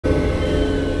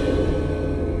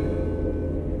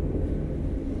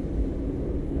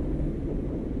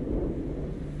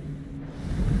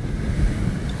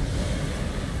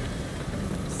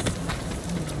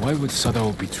Why would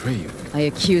Sadao betray you? I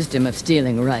accused him of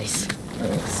stealing rice,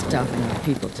 starving our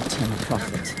people to turn a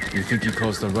profit. You think he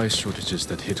caused the rice shortages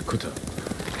that hit Kuta?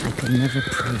 I could never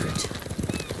prove it,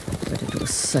 but it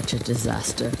was such a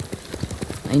disaster.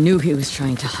 I knew he was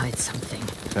trying to hide something.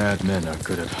 Bad men are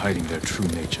good at hiding their true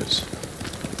natures.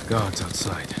 Guards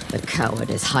outside. The coward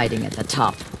is hiding at the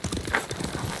top.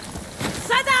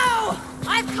 Sadao!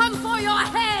 I've come for your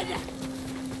head!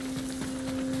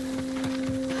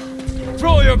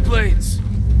 Throw your blades!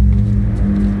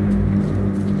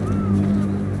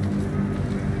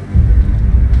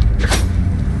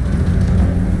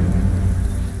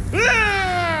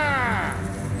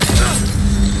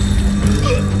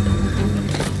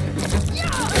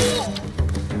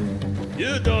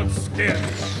 You don't scare me.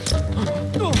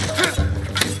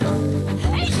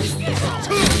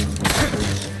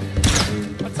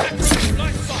 Attack from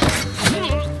right side.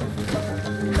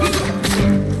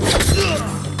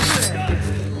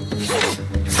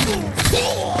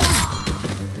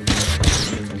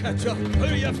 Catch up.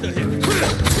 Hurry after him.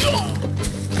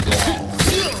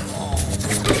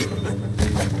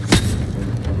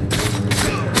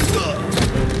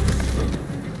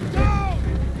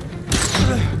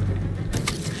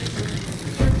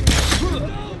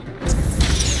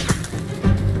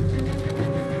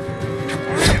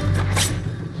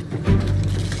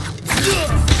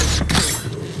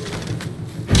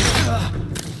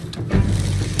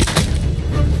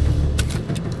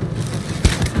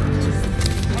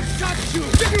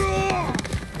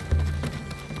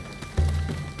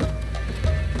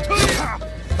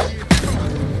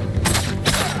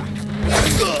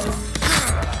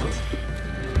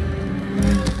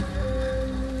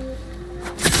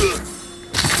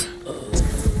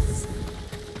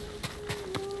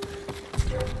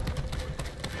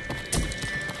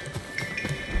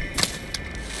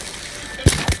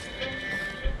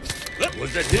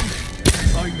 Was that him?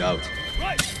 Find out.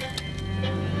 Right!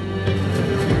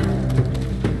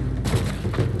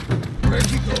 Where'd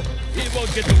he go? He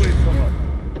won't get away from us.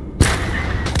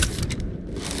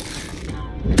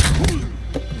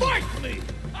 Fight me!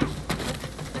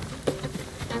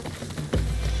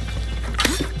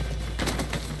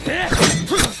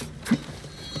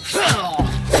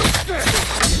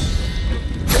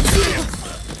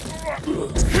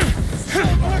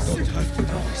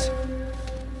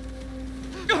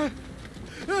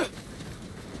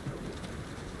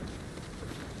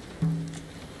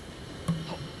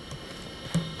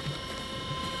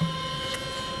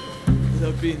 Could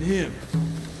have been him.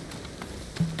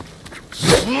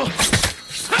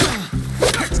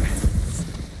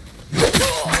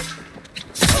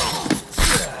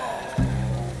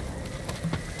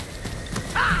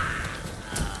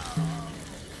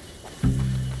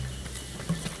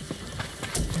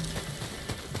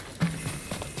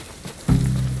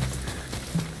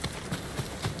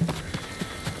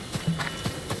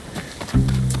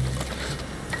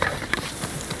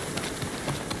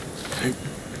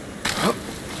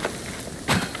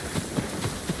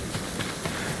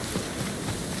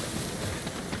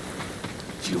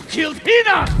 You killed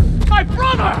Hina! My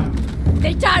brother!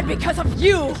 They died because of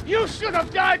you! You should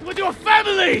have died with your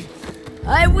family!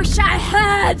 I wish I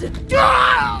had!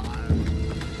 Ah!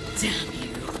 Damn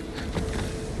you.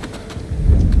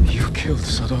 You killed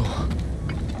Sadao.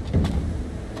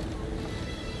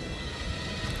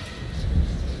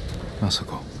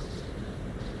 Masako.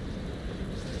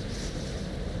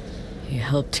 He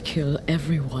helped kill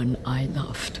everyone I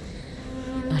loved.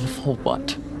 And for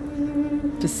what?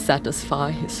 To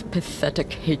satisfy his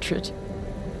pathetic hatred?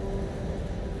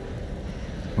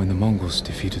 When the Mongols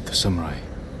defeated the samurai,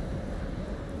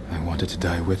 I wanted to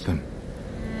die with them.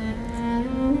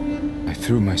 I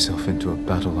threw myself into a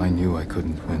battle I knew I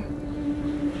couldn't win.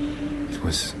 It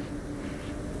was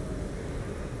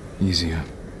easier.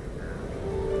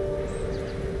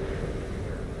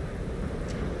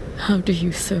 How do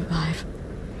you survive?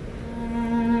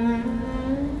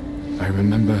 I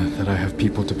remember that I have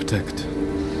people to protect,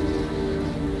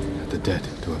 and the dead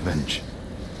to avenge.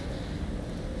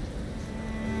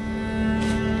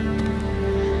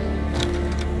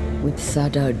 With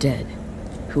Sadao dead,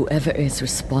 whoever is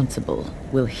responsible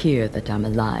will hear that I'm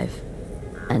alive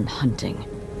and hunting.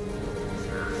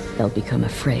 They'll become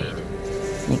afraid,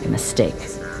 make a mistake.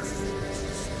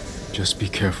 Just be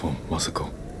careful,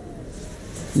 Masako.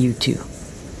 You too.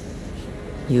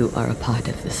 You are a part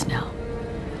of this now.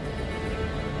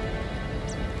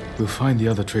 We'll find the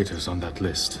other traitors on that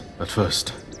list. But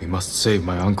first, we must save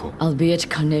my uncle. I'll be at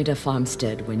Kaneda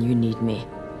Farmstead when you need me.